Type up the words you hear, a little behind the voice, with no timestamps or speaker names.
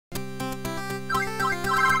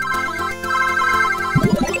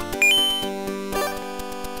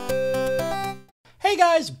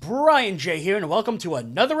guys, TheBrianJ here, and welcome to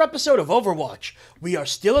another episode of Overwatch. We are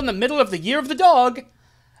still in the middle of the Year of the Dog,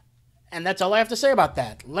 and that's all I have to say about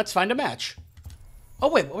that. Let's find a match.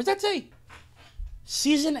 Oh wait, what was that say?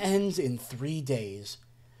 Season ends in 3 days.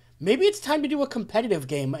 Maybe it's time to do a competitive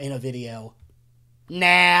game in a video.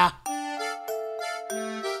 Nah.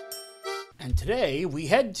 And today, we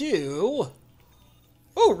head to...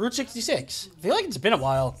 oh, Route 66. I feel like it's been a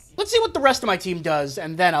while. Let's see what the rest of my team does,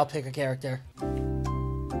 and then I'll pick a character.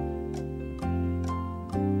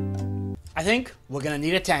 I think we're gonna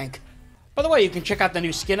need a tank. By the way, you can check out the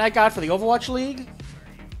new skin I got for the Overwatch League.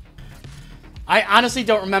 I honestly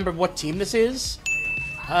don't remember what team this is.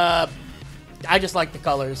 I just like the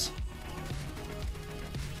colors.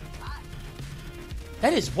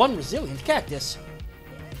 That is one resilient cactus.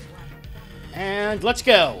 And let's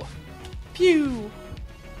go. Pew!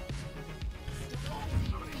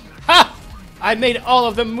 Ha! I made all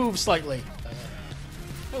of them move slightly.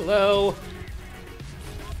 Hello.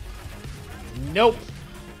 Nope.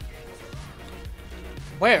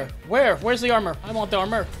 Where? Where's the armor? I want the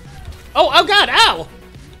armor. Oh god, ow!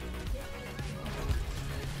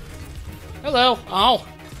 Hello. Oh.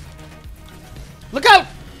 Look out!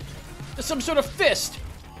 There's some sort of fist.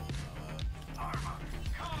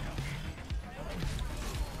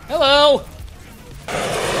 Hello!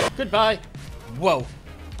 Goodbye. Whoa.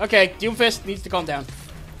 Okay, Doomfist needs to calm down.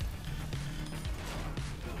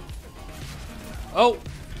 Oh,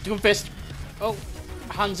 Doomfist. Oh,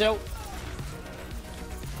 Hanzo.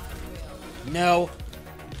 No.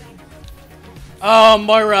 Oh,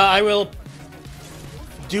 Moira, I will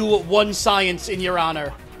do one science in your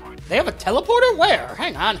honor. They have a teleporter? Where?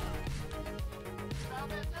 Hang on.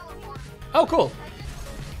 Oh, cool.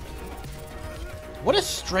 What a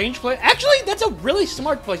strange place. Actually, that's a really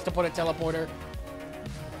smart place to put a teleporter.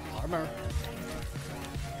 Armor.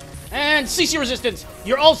 And CC resistance.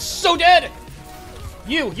 You're all so dead.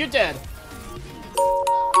 You're dead.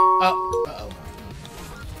 Oh, uh-oh.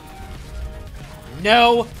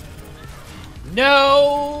 No.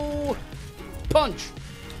 No. Punch.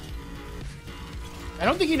 I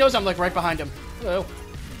don't think he knows I'm like right behind him. Hello.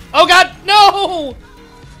 Oh god, no!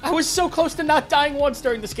 I was so close to not dying once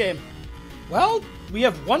during this game. Well, we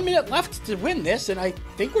have 1 minute left to win this, and I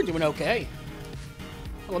think we're doing okay.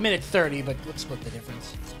 Well, 1:30, but let's split the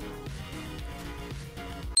difference.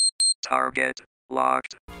 Target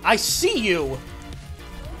locked. I see you!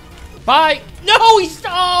 Bye! No, he's...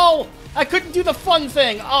 oh! I couldn't do the fun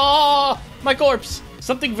thing! Oh, my corpse!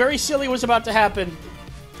 Something very silly was about to happen.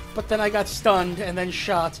 But then I got stunned, and then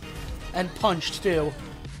shot. And punched, too.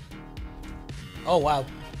 Oh, wow.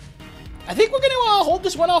 I think we're gonna hold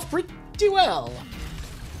this one off pretty well.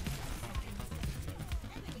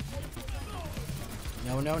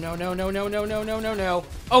 No, no, no, no, no, no, no, no, no, no, no.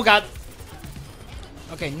 Oh, God.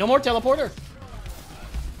 Okay, no more teleporter.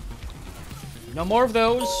 No more of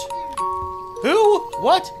those. Who?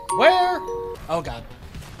 What? Where? Oh, God.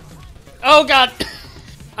 Oh, God.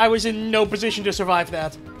 I was in no position to survive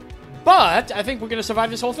that. But I think we're going to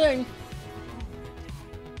survive this whole thing.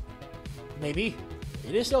 Maybe.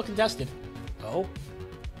 It is still contested. Oh.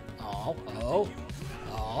 Oh. Oh.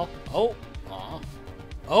 Oh. Oh.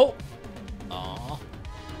 Oh. Oh.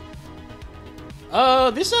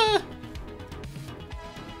 Oh. This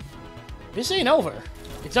ain't over.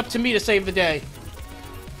 It's up to me to save the day.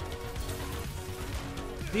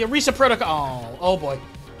 The Arisa Protocol. Oh boy.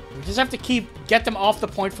 We just have to get them off the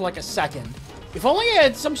point for like a second. If only I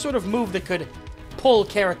had some sort of move that could pull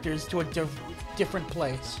characters to a different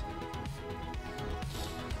place.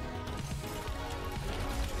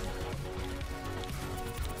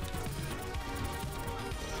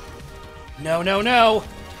 No, no, no.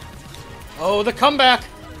 Oh, the comeback.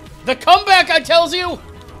 The comeback, I tells you.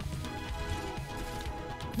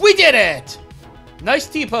 We did it. Nice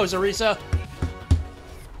T-pose, Arisa.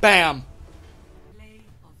 Bam.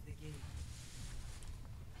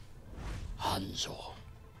 Hanzo.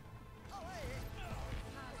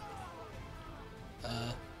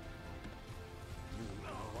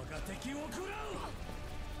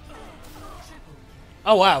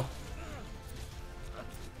 Oh, wow.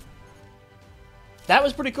 That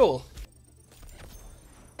was pretty cool.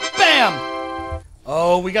 Bam!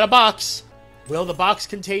 Oh, we got a box. Will the box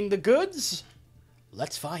contain the goods?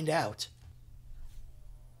 Let's find out.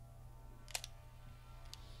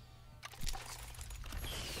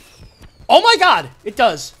 Oh my god! It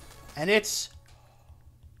does. And it's...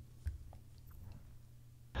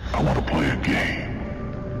 I want to play a game.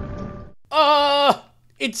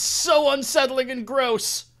 It's so unsettling and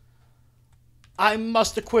gross. I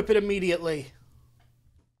must equip it immediately.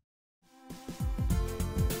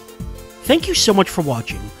 Thank you so much for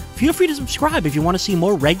watching. Feel free to subscribe if you want to see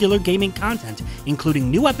more regular gaming content, including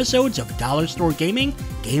new episodes of Dollar Store Gaming,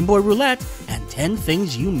 Game Boy Roulette, and 10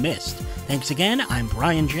 Things You Missed. Thanks again, I'm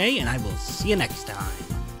Brian J, and I will see you next time.